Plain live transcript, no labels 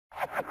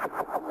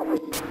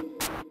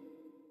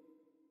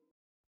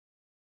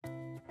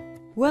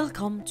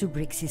Welcome to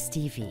Bricsys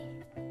TV.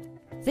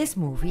 This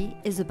movie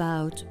is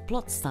about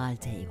plot style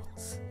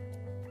tables.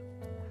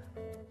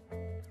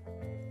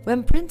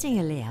 When printing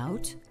a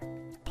layout,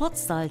 plot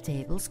style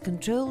tables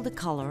control the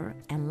color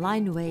and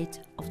line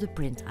weight of the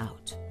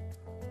printout.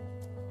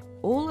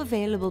 All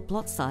available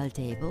plot style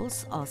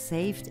tables are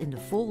saved in the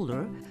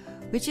folder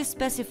which is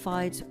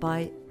specified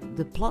by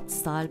the plot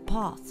style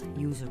path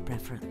user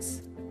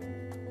preference.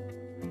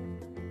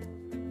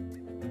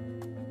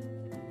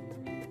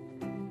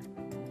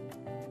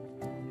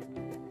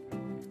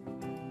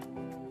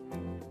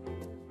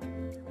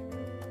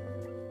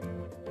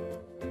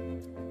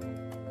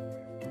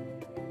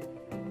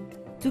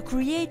 To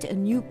create a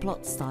new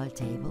plot style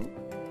table,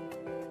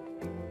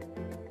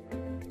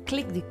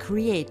 click the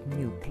Create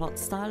New Plot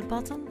Style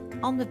button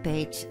on the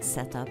Page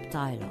Setup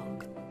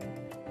dialog.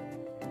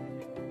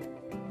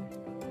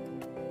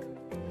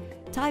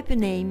 Type a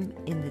name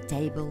in the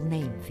table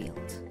name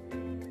field.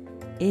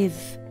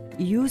 If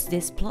Use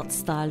this plot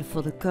style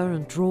for the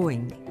current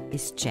drawing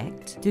is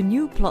checked, the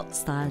new plot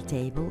style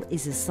table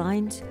is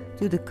assigned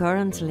to the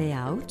current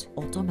layout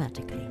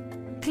automatically.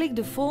 Click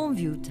the Form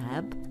View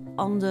tab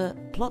on the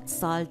Plot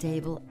Style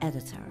Table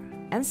editor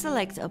and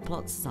select a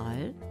plot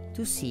style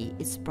to see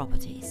its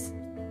properties.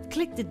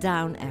 Click the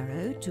down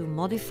arrow to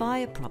modify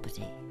a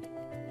property.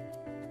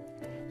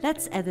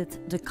 Let's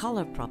edit the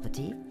color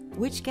property,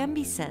 which can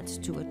be set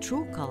to a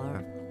true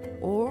color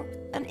or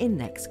an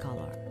index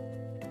color.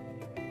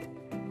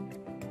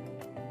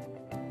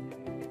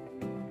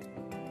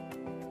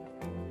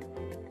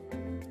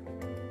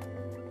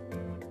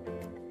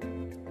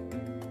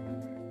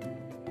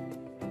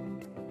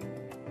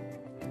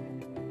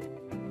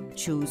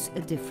 Choose a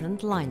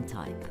different line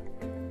type.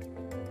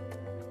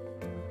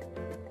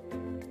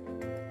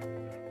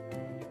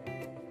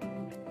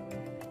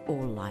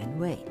 Or line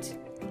weight.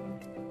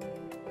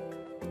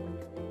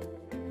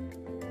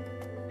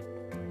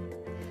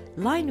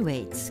 Line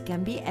weights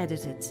can be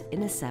edited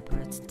in a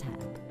separate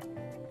tab.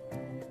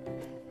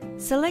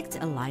 Select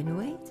a line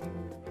weight,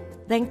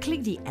 then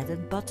click the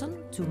Edit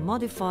button to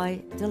modify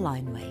the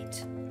line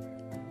weight.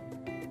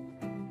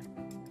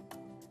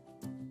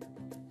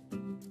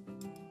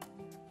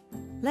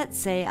 Let's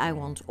say I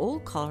want all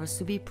colors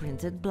to be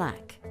printed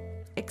black,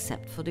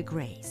 except for the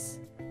grays.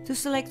 To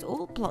select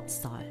all plot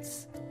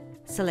styles,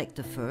 select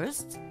the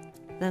first,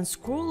 then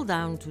scroll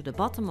down to the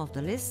bottom of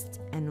the list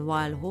and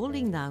while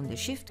holding down the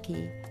Shift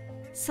key,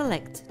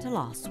 select the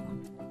last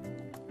one.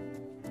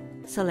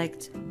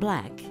 Select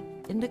black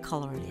in the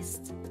color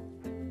list.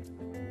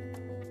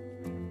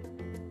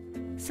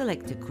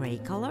 Select the gray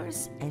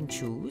colors and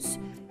choose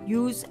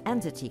Use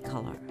Entity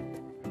Color.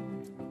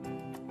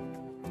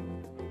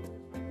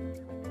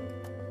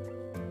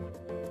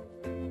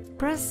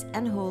 Press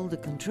and hold the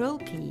Control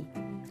key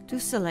to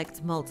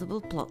select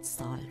multiple plot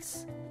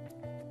styles.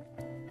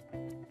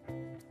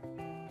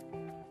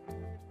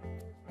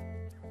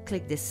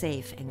 Click the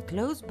Save and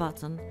Close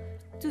button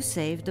to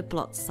save the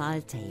plot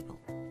style table.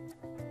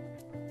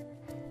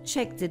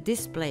 Check the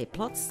Display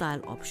Plot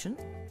Style option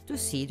to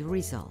see the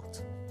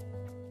result.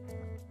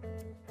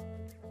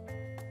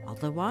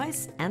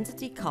 Otherwise,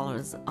 entity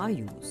colors are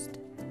used.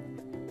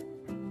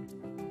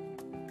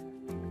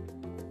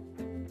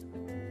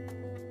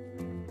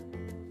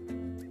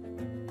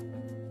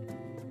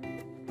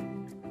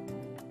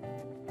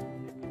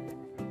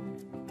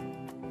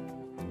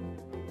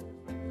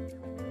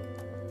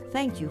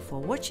 Thank you for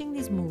watching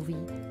this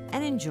movie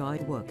and enjoy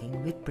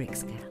working with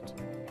BricsCAD.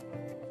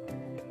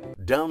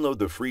 Download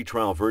the free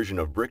trial version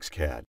of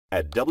BricsCAD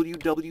at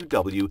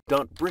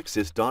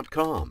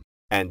www.bricsys.com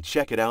and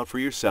check it out for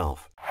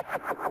yourself.